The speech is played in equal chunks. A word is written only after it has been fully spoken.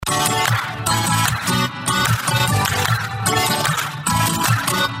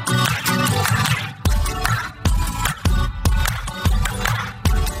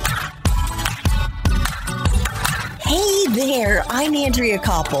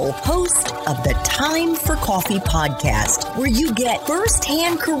Koppel, host of the Time for Coffee podcast, where you get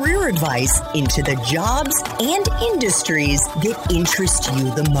first-hand career advice into the jobs and industries that interest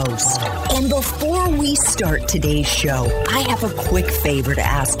you the most. And before we start today's show, I have a quick favor to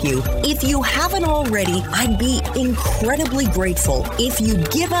ask you. If you haven't already, I'd be incredibly grateful if you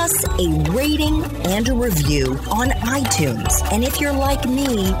give us a rating and a review on iTunes. And if you're like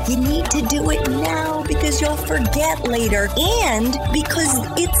me, you need to do it now because you'll forget later and because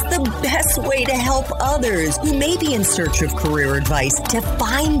it's the best way to help others who may be in search of career advice to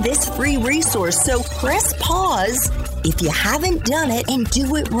find this free resource. So press pause if you haven't done it and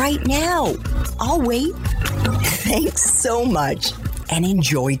do it right now. I'll wait. Thanks so much and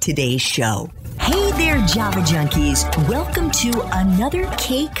enjoy today's show. Hey there, Java Junkies. Welcome to another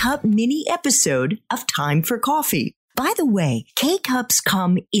K-Cup mini episode of Time for Coffee. By the way, K-Cups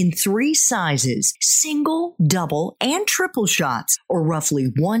come in 3 sizes, single, double, and triple shots, or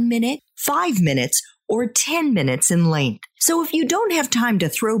roughly 1 minute, 5 minutes, or 10 minutes in length. So if you don't have time to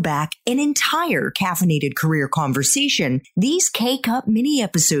throw back an entire caffeinated career conversation, these K-Cup mini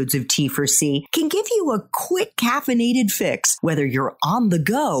episodes of T4C can give you a quick caffeinated fix, whether you're on the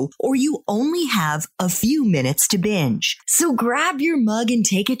go or you only have a few minutes to binge. So grab your mug and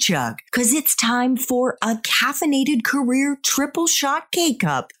take a chug, because it's time for a caffeinated career triple shot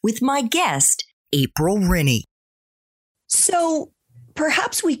K-Cup with my guest, April Rinne. So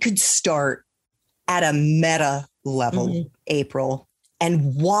perhaps we could start at a meta level, April,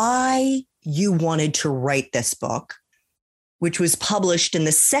 and why you wanted to write this book, which was published in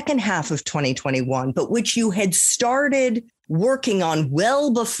the second half of 2021, but which you had started working on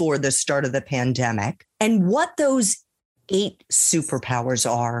well before the start of the pandemic, and what those 8 superpowers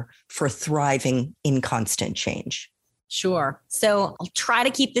are for thriving in constant change. Sure. So I'll try to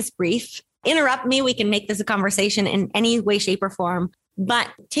keep this brief. Interrupt me. We can make this a conversation in any way, shape, or form. But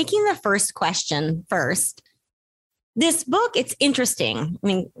taking the first question first, this book, it's interesting. I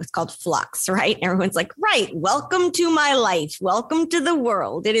mean, it's called Flux, right? Everyone's like, right, welcome to my life. Welcome to the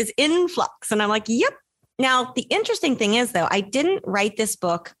world. It is in flux. And I'm like, yep. Now, the interesting thing is, though, I didn't write this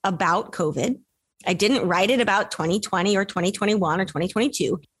book about COVID. I didn't write it about 2020 or 2021 or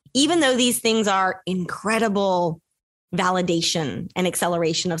 2022, even though these things are incredible validation and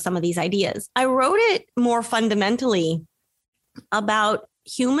acceleration of some of these ideas. I wrote it more fundamentally about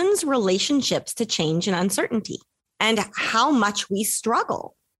humans' relationships to change and uncertainty and how much we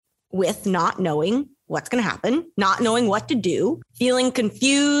struggle with not knowing what's going to happen, not knowing what to do, feeling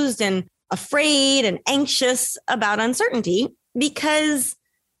confused and afraid and anxious about uncertainty. Because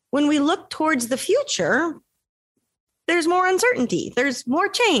when we look towards the future, there's more uncertainty, there's more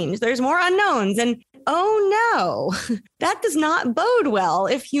change, there's more unknowns. And oh no, that does not bode well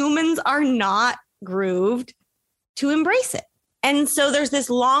if humans are not grooved to embrace it. And so there's this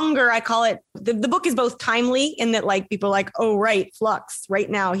longer, I call it, the book is both timely in that like people are like, oh, right, flux right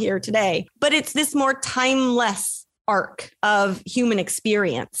now, here today. But it's this more timeless arc of human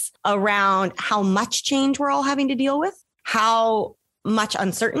experience around how much change we're all having to deal with, how much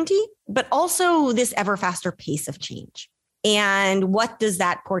uncertainty, but also this ever faster pace of change. And what does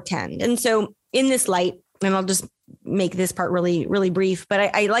that portend? And so in this light, and I'll just make this part really, really brief,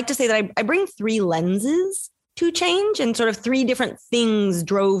 but I like to say that I bring 3 lenses to change, and sort of 3 different things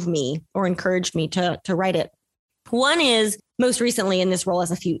drove me or encouraged me to write it. One is most recently in this role as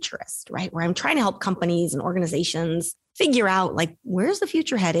a futurist, right? Where I'm trying to help companies and organizations figure out like, where's the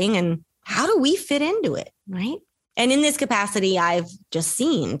future heading and how do we fit into it, right? And in this capacity, I've just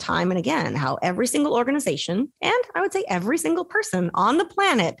seen time and again how every single organization, and I would say every single person on the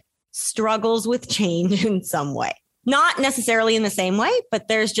planet, struggles with change in some way. Not necessarily in the same way, but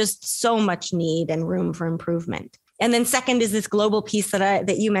there's just so much need and room for improvement. And then second is this global piece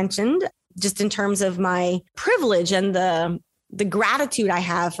that you mentioned, just in terms of my privilege and the gratitude I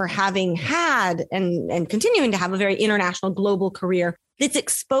have for having had and continuing to have a very international global career that's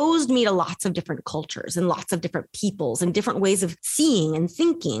exposed me to lots of different cultures and lots of different peoples and different ways of seeing and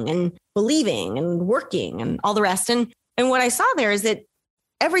thinking and believing and working and all the rest. And what I saw there is that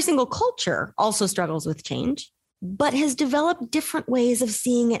every single culture also struggles with change, but has developed different ways of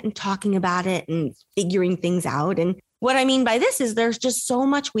seeing it and talking about it and figuring things out. And what I mean by this is there's just so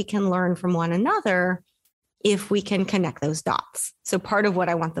much we can learn from one another if we can connect those dots. So part of what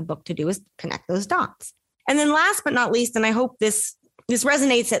I want the book to do is connect those dots. And then last but not least, and I hope this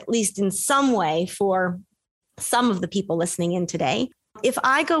resonates at least in some way for some of the people listening in today. If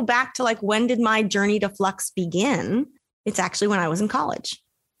I go back to like, when did my journey to Flux begin? It's actually when I was in college.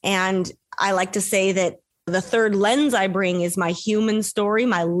 And I like to say that the third lens I bring is my human story,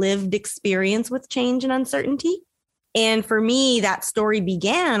 my lived experience with change and uncertainty. And for me, that story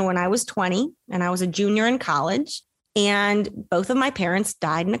began when I was 20 and I was a junior in college, and both of my parents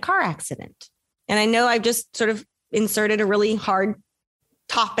died in a car accident. And I know I've just sort of inserted a really hard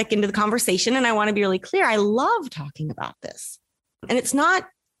topic into the conversation, and I want to be really clear. I love talking about this. And it's not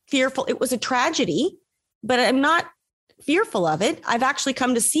fearful. It was a tragedy, but I'm not fearful of it. I've actually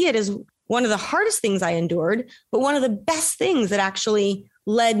come to see it as one of the hardest things I endured, but one of the best things that actually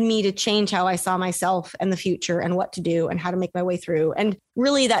led me to change how I saw myself and the future and what to do and how to make my way through. And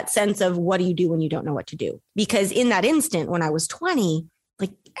really that sense of what do you do when you don't know what to do? Because in that instant, when I was 20,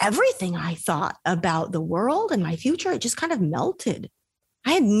 like everything I thought about the world and my future, it just kind of melted.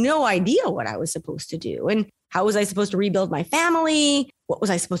 I had no idea what I was supposed to do. And how was I supposed to rebuild my family? What was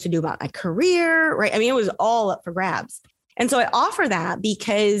I supposed to do about my career? Right? I mean, it was all up for grabs. And so I offer that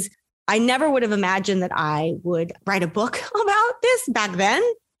because I never would have imagined that I would write a book about this back then.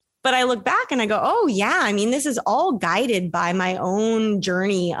 But I look back and I go, oh, yeah, I mean, this is all guided by my own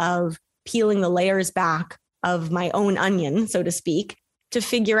journey of peeling the layers back of my own onion, so to speak, to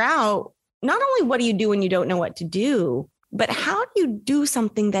figure out not only what do you do when you don't know what to do, but how do you do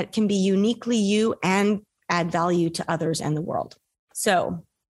something that can be uniquely you and add value to others and the world? So,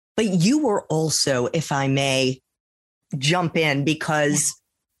 but you were also, if I may jump in, because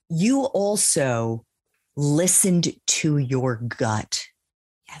you also listened to your gut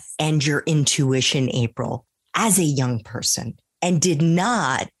and your intuition, April, as a young person, and did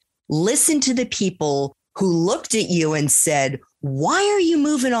not listen to the people who looked at you and said, why are you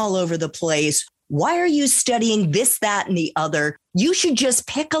moving all over the place? Why are you studying this, that, and the other? You should just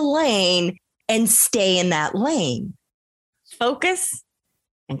pick a lane and stay in that lane. Focus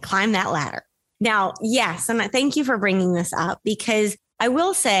and climb that ladder. Now, yes, and I thank you for bringing this up, because I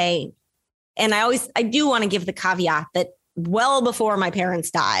will say, and I do want to give the caveat that well before my parents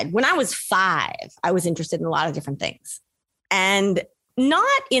died, when I was 5, I was interested in a lot of different things, and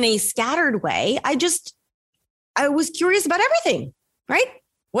not in a scattered way. I was curious about everything, right?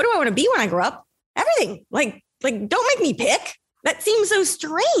 What do I want to be when I grow up? Everything. Like, don't make me pick. That seems so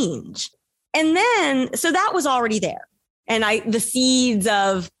strange. And then, so that was already there. And the seeds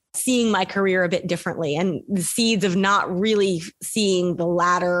of seeing my career a bit differently, and the seeds of not really seeing the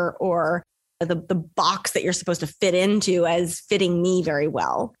ladder or the box that you're supposed to fit into as fitting me very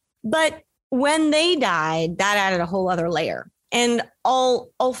well. But when they died, that added a whole other layer. And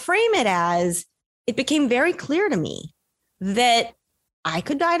I'll frame it as it became very clear to me that I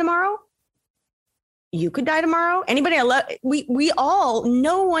could die tomorrow. You could die tomorrow. Anybody I love, we all,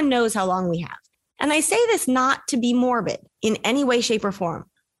 no one knows how long we have. And I say this not to be morbid in any way, shape, or form,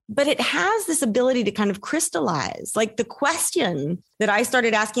 but it has this ability to kind of crystallize. Like the question that I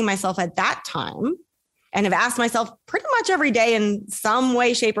started asking myself at that time, and have asked myself pretty much every day in some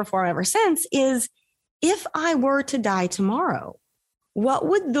way, shape, or form ever since, is if I were to die tomorrow, what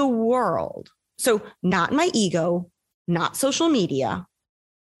would the world, so not my ego, not social media,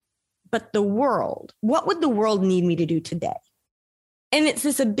 but the world, what would the world need me to do today? And it's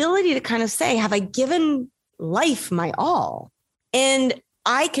this ability to kind of say, have I given life my all? And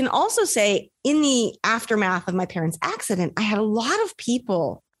I can also say, in the aftermath of my parents' accident, I had a lot of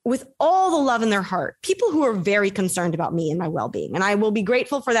people with all the love in their heart, people who are very concerned about me and my well-being. And I will be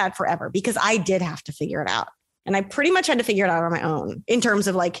grateful for that forever, because I did have to figure it out. And I pretty much had to figure it out on my own, in terms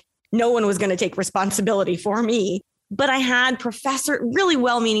of like, no one was going to take responsibility for me. But I had really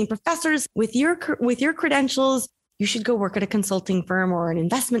well-meaning professors with your credentials. You should go work at a consulting firm or an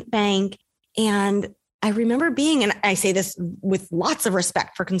investment bank. And I remember being, and I say this with lots of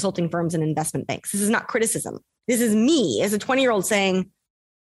respect for consulting firms and investment banks. This is not criticism. This is me as a 20-year-old saying,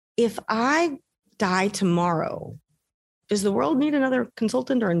 if I die tomorrow, does the world need another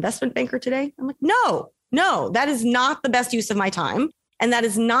consultant or investment banker today? I'm like, no, that is not the best use of my time. And that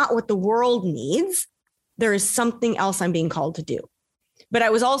is not what the world needs. There is something else I'm being called to do. But I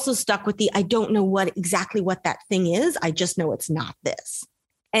was also stuck with I don't know exactly what that thing is. I just know it's not this.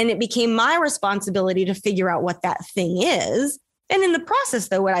 And it became my responsibility to figure out what that thing is. And in the process,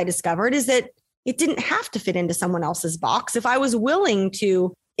 though, what I discovered is that it didn't have to fit into someone else's box. If I was willing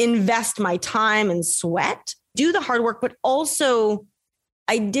to invest my time and sweat, do the hard work, but also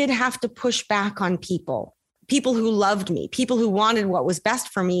I did have to push back on people who loved me, people who wanted what was best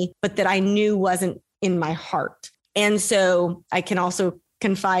for me, but that I knew wasn't in my heart. And so I can also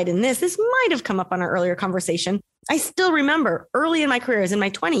confide in this. This might have come up on our earlier conversation. I still remember early in my career, in my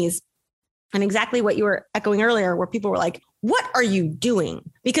 20s, and exactly what you were echoing earlier, where people were like, what are you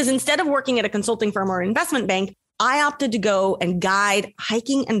doing? Because instead of working at a consulting firm or an investment bank, I opted to go and guide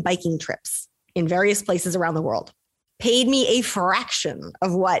hiking and biking trips in various places around the world. paid me a fraction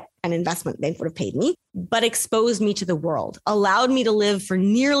of what an investment bank would have paid me, but exposed me to the world, allowed me to live for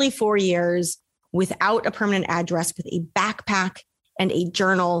nearly 4 years without a permanent address, with a backpack and a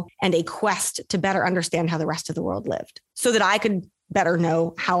journal and a quest to better understand how the rest of the world lived so that I could better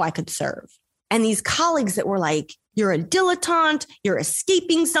know how I could serve. And these colleagues that were like, you're a dilettante, you're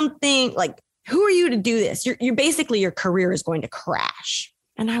escaping something, like, who are you to do this? You're basically, your career is going to crash.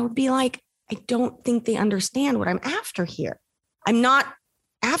 And I would be like, I don't think they understand what I'm after here. I'm not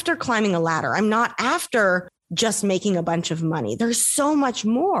after climbing a ladder. I'm not after just making a bunch of money. There's so much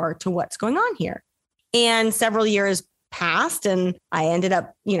more to what's going on here. And several years passed and I ended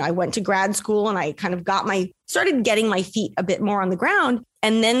up, I went to grad school and I kind of started getting my feet a bit more on the ground,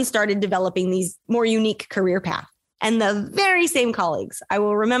 and then started developing these more unique career paths. And the very same colleagues, I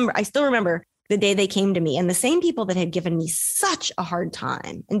still remember the day they came to me, and the same people that had given me such a hard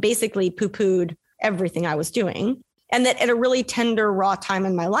time and basically poo-pooed everything I was doing. And that at a really tender, raw time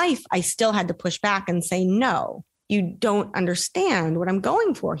in my life, I still had to push back and say, no, you don't understand what I'm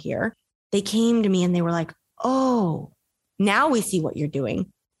going for here. They came to me and they were like, oh, now we see what you're doing.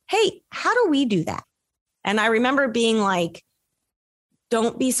 Hey, how do we do that? And I remember being like,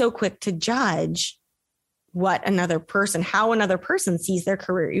 don't be so quick to judge how another person sees their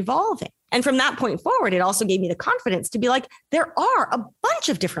career evolving. And from that point forward, it also gave me the confidence to be like, there are a bunch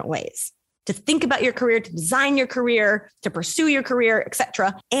of different ways to think about your career, to design your career, to pursue your career,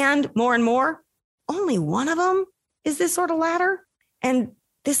 etc. And more, only one of them is this sort of ladder. And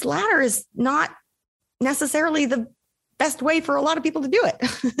this ladder is not necessarily the best way for a lot of people to do it.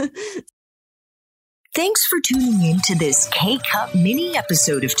 Thanks for tuning in to this K-Cup mini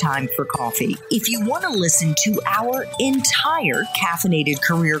episode of Time for Coffee. If you want to listen to our entire caffeinated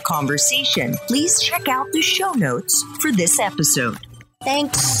career conversation, please check out the show notes for this episode.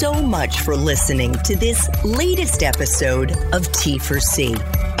 Thanks so much for listening to this latest episode of T4C.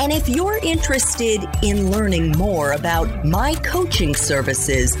 And if you're interested in learning more about my coaching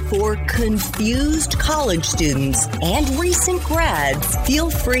services for confused college students and recent grads, feel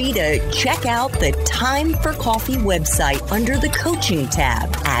free to check out the Time for Coffee website under the coaching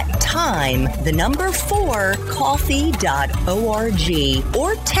tab at time4coffee.org,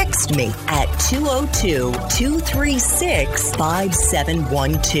 or text me at 202-236-5712.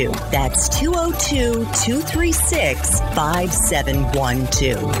 That's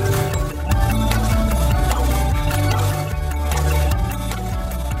 202-236-5712.